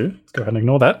natural 2. Let's go ahead and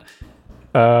ignore that.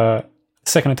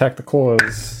 Second attack, the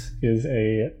claws, is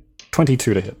a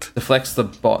 22 to hit. Deflects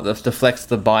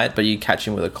the bite, but you catch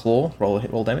him with a claw.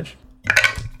 Roll damage.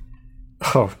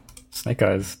 Oh, snake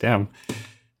eyes, damn.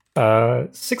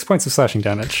 6 points of slashing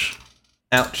damage.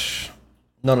 Ouch.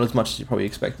 Not as much as you probably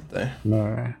expected, though.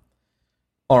 No.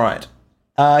 Alright.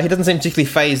 He doesn't seem particularly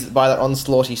fazed by that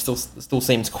onslaught. He still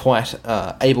seems quite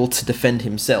able to defend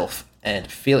himself.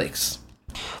 And Felix.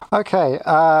 Okay,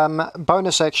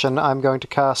 bonus action, I'm going to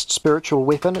cast Spiritual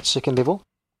Weapon at 2nd level.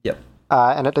 Yep.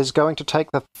 And it is going to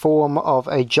take the form of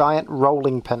a giant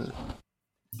rolling pin.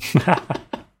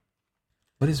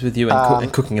 What is with you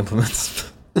and cooking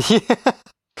implements? Yeah.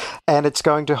 and it's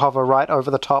going to hover right over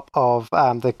the top of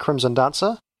the Crimson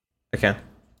Dancer. Okay.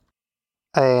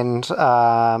 And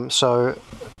so,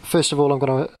 first of all, I'm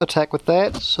going to attack with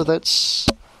that. So that's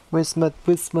where's my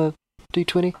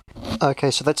d20?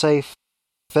 Okay, so that's a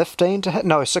 15 to hit.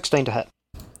 No, 16 to hit.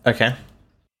 Okay.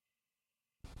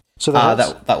 So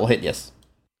that that will hit. Yes.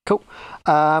 cool.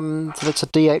 So that's a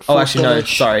d8. Oh, actually, no.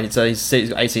 damage. Sorry. It's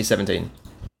AC 17.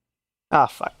 Ah,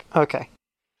 fuck. Okay.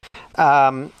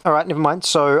 All right, never mind.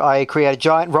 So I create a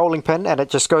giant rolling pin, and it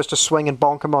just goes to swing and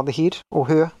bonk him on the head or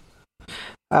her.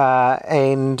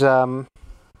 And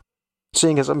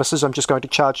seeing as it misses, I'm just going to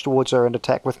charge towards her and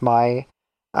attack with my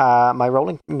my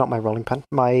warhammer.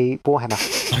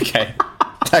 Okay.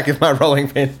 Attack with my rolling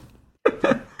pin.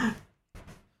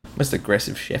 Most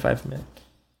aggressive chef I've met.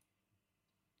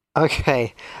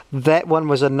 Okay, that one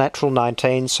was a natural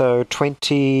 19, so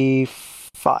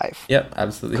 25. Yep,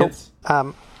 absolutely Cool. hits.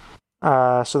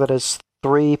 So that is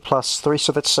 3 plus 3,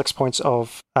 so that's 6 points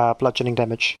of bludgeoning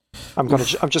damage. I'm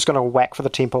just gonna whack for the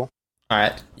temple. All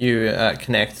right, you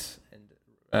connect and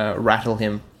rattle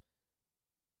him.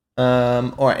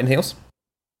 All right, anything else?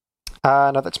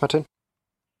 No, that's my turn.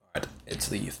 All right, it's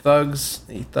the thugs.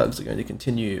 The thugs are going to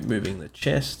continue moving the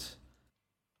chest.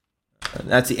 And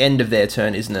that's the end of their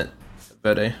turn, isn't it,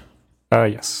 Verde?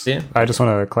 Yes. Yeah. I just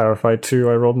want to clarify too.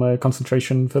 I rolled my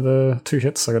concentration for the 2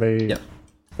 hits. I got a Yep.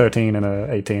 13 and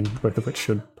a 18, both of which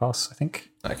should pass, I think.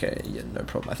 Okay, yeah, no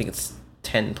problem. I think it's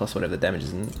 10 plus whatever the damage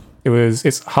is.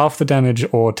 It's half the damage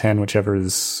or 10, whichever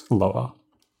is lower.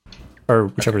 Or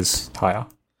whichever is higher.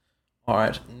 All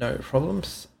right, no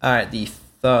problems. All right, the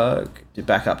thug to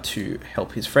back up to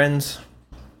help his friends.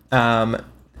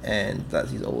 And that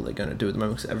is all they're going to do at the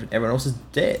moment because everyone else is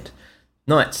dead.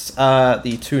 Knights.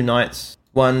 The 2 knights.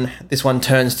 This one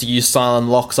turns to you, Silent,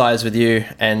 locks eyes with you,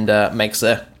 and makes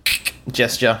a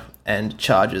gesture and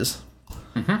charges.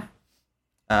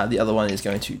 Mm-hmm. The other one is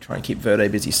going to try and keep Verde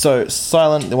busy. So,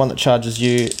 Silent, the one that charges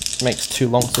you, makes 2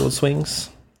 longsword swings.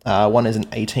 One is an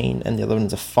 18 and the other one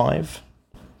is a 5.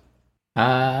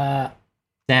 Damn,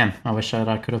 I wish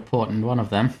I could have ported one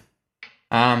of them.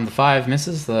 The 5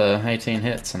 misses, the 18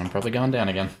 hits, and I'm probably going down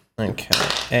again. Okay,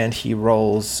 and he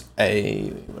rolls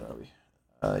he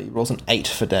rolls an 8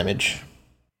 for damage.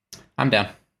 I'm down.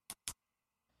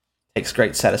 Takes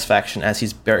great satisfaction as he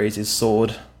buries his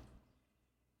sword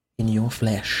in your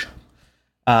flesh.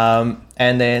 And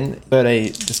then Verde,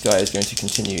 this guy is going to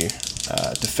continue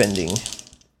defending,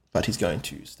 but he's going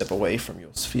to step away from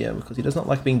your sphere because he does not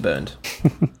like being burned.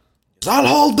 I'll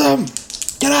hold them!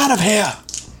 Get out of here!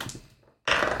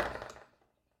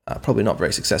 Probably not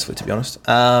very successfully, to be honest.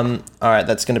 Alright,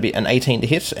 that's going to be an 18 to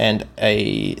hit and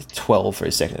a 12 for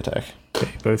his second attack.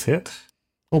 Okay, both hit.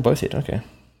 Oh, both hit, okay. I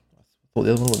thought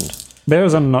the other one wouldn't.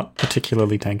 Bears are not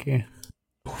particularly tanky.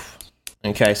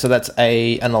 Okay, so that's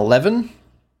an 11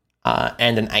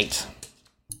 and an 8.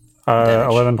 Damage.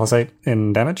 11 plus 8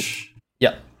 in damage.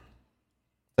 Yep. Does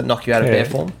that knock you out of Okay. bear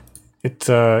form?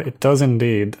 It does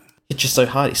indeed. Hit you so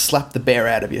hard, he slapped the bear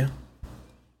out of you.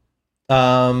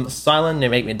 Silent,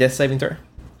 make me a death saving throw.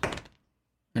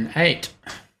 An 8.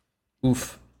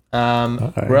 Oof.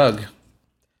 Grug. So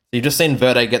you've just seen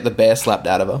Verde get the bear slapped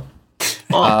out of her.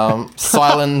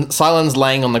 Silent's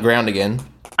laying on the ground again.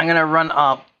 I'm gonna run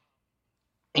up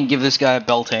and give this guy a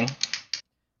belting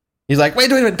He's like, wait,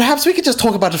 perhaps we could just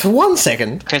talk about it for 1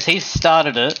 second. because he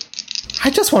started it.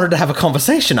 I just wanted to have a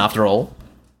conversation after all.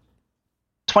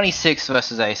 26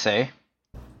 versus AC.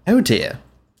 Oh dear.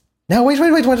 Now wait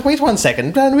 1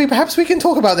 second. Perhaps we can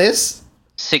talk about this.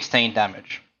 16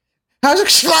 damage. How's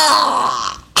it?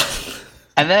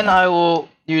 And then I will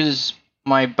use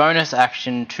my bonus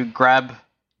action to grab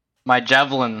my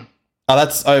javelin. Oh,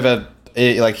 that's over.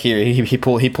 Like here, he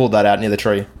pulled that out near the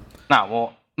tree. No,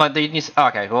 well,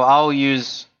 okay. Well, I'll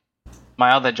use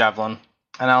my other javelin,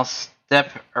 and I'll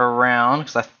step around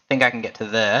because I think I can get to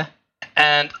there,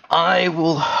 and I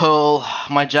will hurl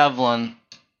my javelin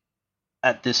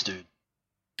at this dude.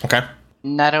 Okay.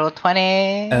 Natural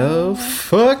 20. Oh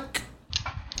fuck.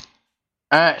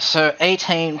 Alright, so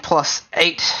 18 plus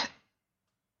 8.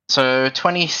 So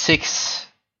 26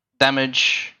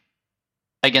 damage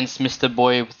against Mr.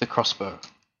 Boy with the crossbow.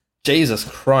 Jesus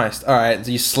Christ. Alright,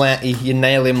 so you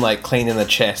nail him like clean in the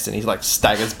chest and he like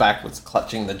staggers backwards,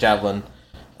 clutching the javelin,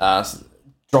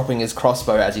 dropping his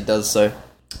crossbow as he does so.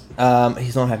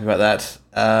 He's not happy about that.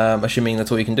 Assuming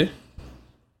that's all you can do?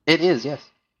 It is, yes.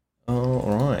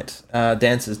 Alright.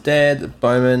 Dancer's dead.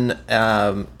 Bowman,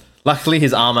 luckily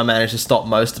his armor managed to stop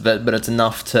most of it, but it's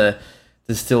enough to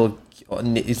still...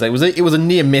 He's like, it was a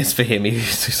near miss for him. He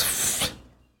survived.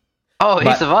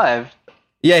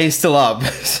 Yeah, he's still up.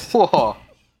 Whoa.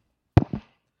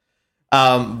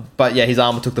 But yeah, his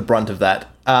armor took the brunt of that.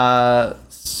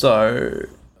 So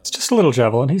It's just a little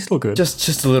javelin. He's still good.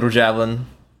 just a little javelin.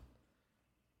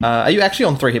 Are you actually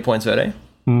on 3 hit points, Verde?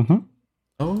 Mm-hmm.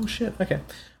 Oh shit. Okay.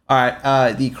 All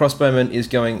right. The crossbowman is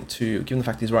going to, given the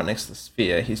fact he's right next to the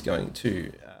spear, he's going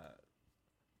to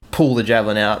pull the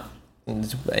javelin out,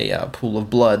 and a pool of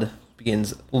blood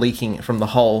begins leaking from the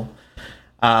hole.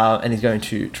 And he's going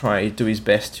to try do his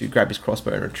best to grab his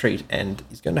crossbow and retreat, and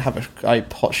he's going to have a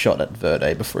pot shot at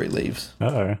Verde before he leaves.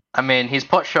 Uh-oh. I mean, his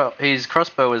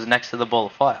crossbow was next to the ball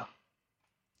of fire.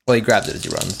 Well, he grabs it as he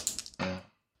runs.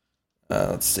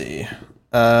 Let's see.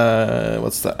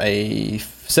 What's that? A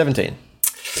 17.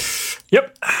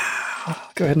 Yep.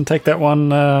 Go ahead and take that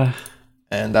one.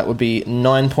 And that would be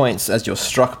 9 points as you're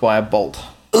struck by a bolt.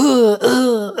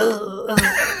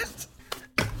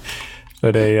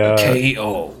 Verde,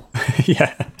 KO.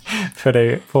 yeah.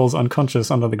 Verde falls unconscious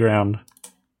under the ground.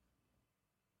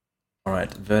 All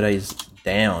right, Verde's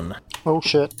down. Oh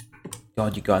shit.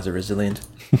 God, you guys are resilient.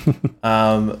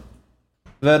 Verde,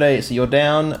 so you're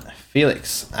down.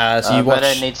 Felix, so you watch.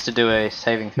 Verde needs to do a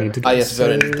saving throw. Need to Oh yes,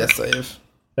 Verde save. needs death save.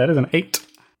 That is an 8.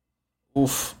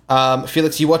 Oof.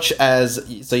 Felix, you watch as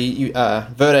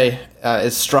Verde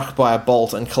is struck by a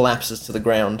bolt and collapses to the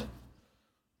ground.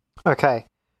 Okay.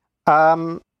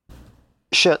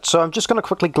 Shit, so I'm just going to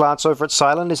quickly glance over at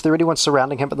Silent. Is there anyone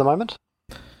surrounding him at the moment?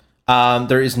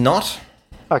 There is not.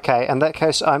 Okay, in that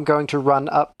case, I'm going to run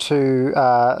up to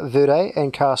Verde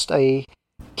and cast a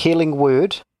healing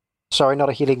word. Sorry, not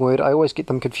a healing word. I always get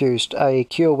them confused. A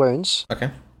Cure Wounds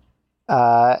Okay.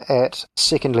 at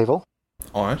 2nd level.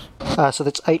 All right. So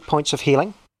that's 8 points of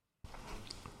healing.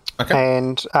 Okay.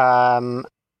 And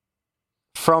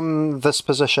from this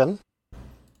position,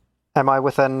 am I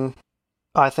within...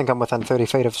 I think I'm within 30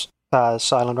 feet of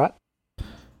Silent, right?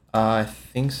 I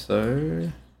think so.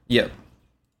 Yep.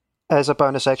 As a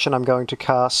bonus action, I'm going to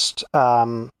cast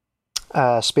Spare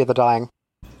the Dying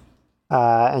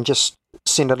and just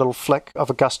send a little flick of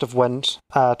a gust of wind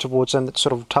towards him that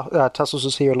sort of tussles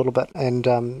his hair a little bit,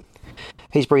 and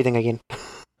he's breathing again.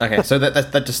 Okay, so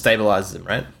that just stabilizes him,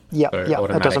 right? Yeah, So it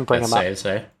automatic doesn't bring death him up. saves,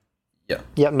 eh?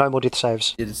 Yeah, no more death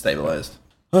saves. It is stabilized.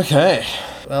 Okay.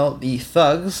 Well, the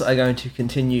thugs are going to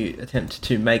continue attempt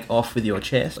to make off with your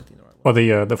chest. Well,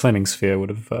 the flaming sphere would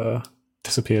have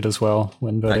disappeared as well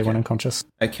when Verde went unconscious.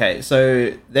 Okay,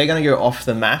 so they're going to go off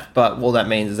the map, but all that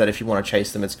means is that if you want to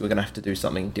chase them, we're going to have to do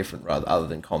something different other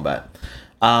than combat.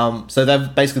 So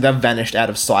they've vanished out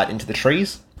of sight into the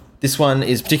trees. This one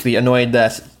is particularly annoyed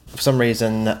that for some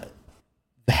reason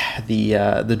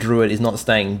the druid is not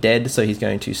staying dead, so he's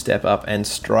going to step up and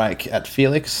strike at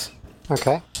Felix.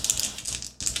 Okay.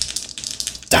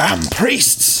 Damn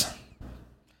priests!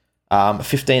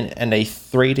 15 and a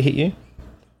 3 to hit you.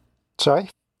 Sorry?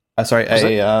 Sorry,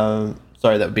 that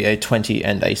would be a 20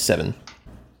 and a 7.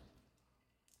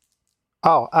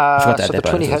 Oh, forgot that so the they're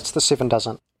 20 bonuses. hits, the 7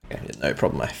 doesn't. Okay, yeah, no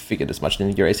problem. I figured as much.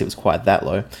 Didn't your AC was quite that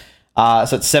low.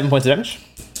 So it's 7 points of damage.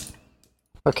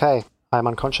 Okay, I'm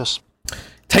unconscious.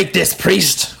 Take this,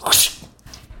 priest!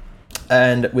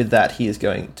 And with that, he is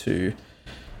going to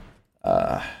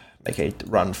make a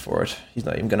run for it. He's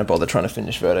not even going to bother trying to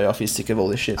finish Verde off. He's sick of all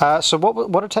this shit. So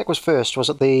what attack was first? Was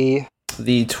it the...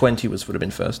 The 20 would have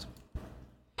been first.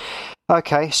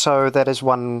 Okay, so that is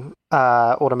one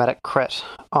automatic crit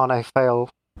on a fail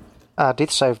death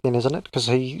save then, isn't it? Because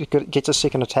he gets a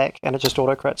second attack and it just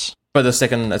auto-crits. But the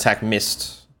second attack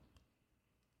missed.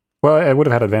 Well, it would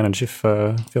have had advantage if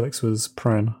Felix was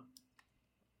prone.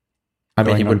 I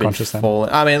mean, he would have been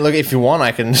falling. I mean, look, if you want,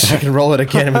 I can roll it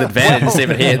again with advantage and see if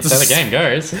it hits. That's how the game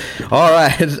goes. All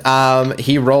right.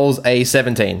 He rolls a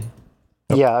 17.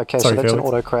 Yeah, okay, Sorry, so that's Felix. an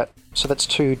auto-crit. So that's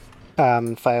 2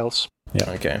 fails. Yeah.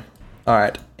 Okay. All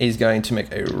right. He's going to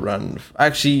make a run.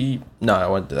 Actually, no, I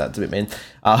won't do that. It's a bit mean.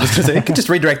 I was going to say, you could just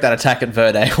redirect that attack at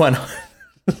Verde. Why not?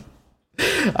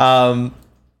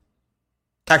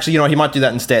 Actually, you know what? He might do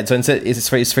that instead. So instead, it's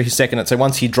for his second. So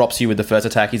once he drops you with the first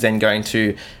attack, he's then going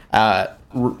to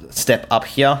step up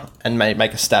here and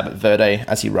make a stab at Verde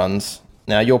as he runs.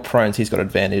 Now, you're prone, so he's got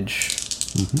advantage.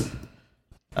 Mm-hmm.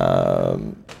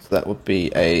 So that would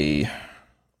be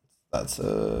that's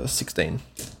a 16.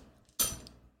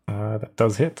 That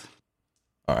does hit.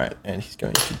 All right, and he's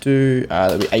going to do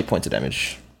that'll be 8 points of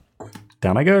damage.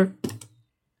 Down I go.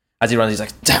 As he runs, he's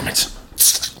like, "Damn it!"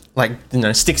 Like,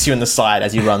 sticks you in the side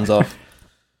as he runs off.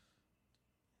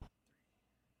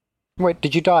 Wait,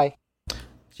 did you die?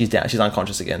 She's down. She's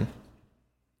unconscious again.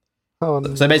 Oh,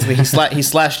 So basically, he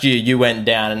slashed you. You went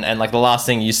down, and like the last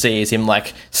thing you see is him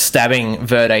like stabbing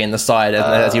Verde in the side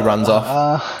as he runs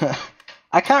off.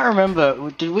 I can't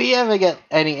remember. Did we ever get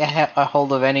a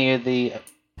hold of any of the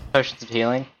potions of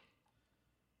healing?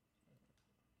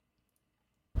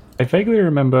 I vaguely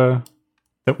remember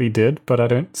that we did, but I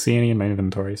don't see any in my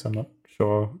inventory, so I'm not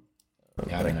sure.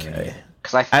 Yeah, I don't know. Okay.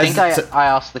 Because I think I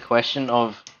asked the question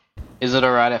of, is it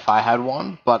alright if I had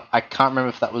one? But I can't remember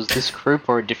if that was this group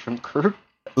or a different group.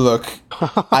 Look,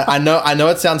 I know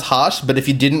it sounds harsh, but if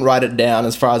you didn't write it down,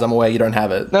 as far as I'm aware, you don't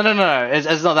have it. No.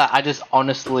 It's not that. I just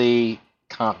honestly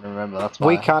can't remember. That's why.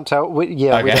 We can't tell. We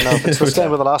don't know if it's the same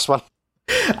with the last one.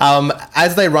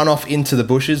 As they run off into the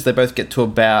bushes, they both get to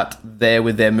about there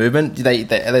with their movement. They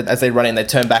as they run in, they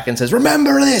turn back and says,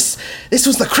 "Remember this! This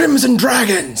was the Crimson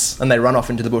Dragons!" And they run off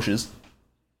into the bushes.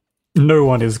 No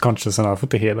one is conscious enough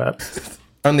to hear that.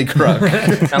 Only Grug.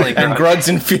 And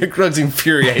Grug's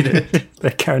infuriated.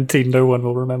 They're guaranteed no one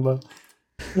will remember.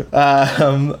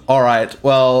 All right.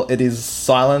 Well, it is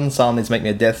Silent. Silent needs to make me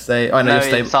a death save. Oh, no,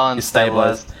 you're Silent's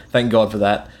stabilized. Thank God for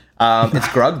that. It's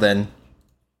Grug then.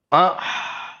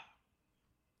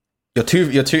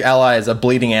 Your two allies are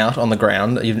bleeding out on the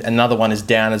ground. Another one is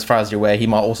down as far as you're aware. He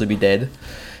might also be dead.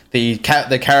 The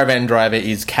caravan driver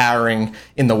is cowering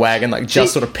in the wagon, like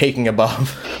just sort of peeking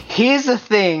above. Here's the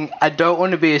thing I don't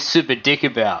want to be a super dick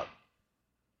about.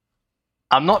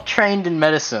 I'm not trained in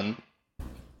medicine.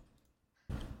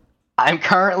 I'm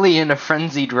currently in a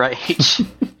frenzied rage.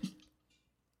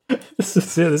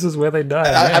 This is where they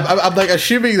die. I'm like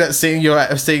assuming that seeing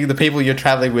the people you're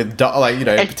traveling with,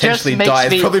 potentially die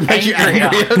is probably make you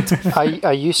angrier.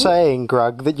 Are you saying,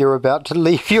 Grug, that you're about to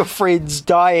leave your friends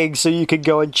dying so you can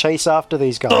go and chase after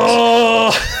these guys?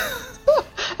 Oh!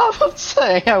 I'm not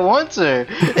saying I want to.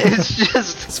 It's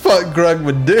just it's what Grug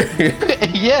would do.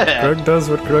 yeah. Grug does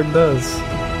what Grug does.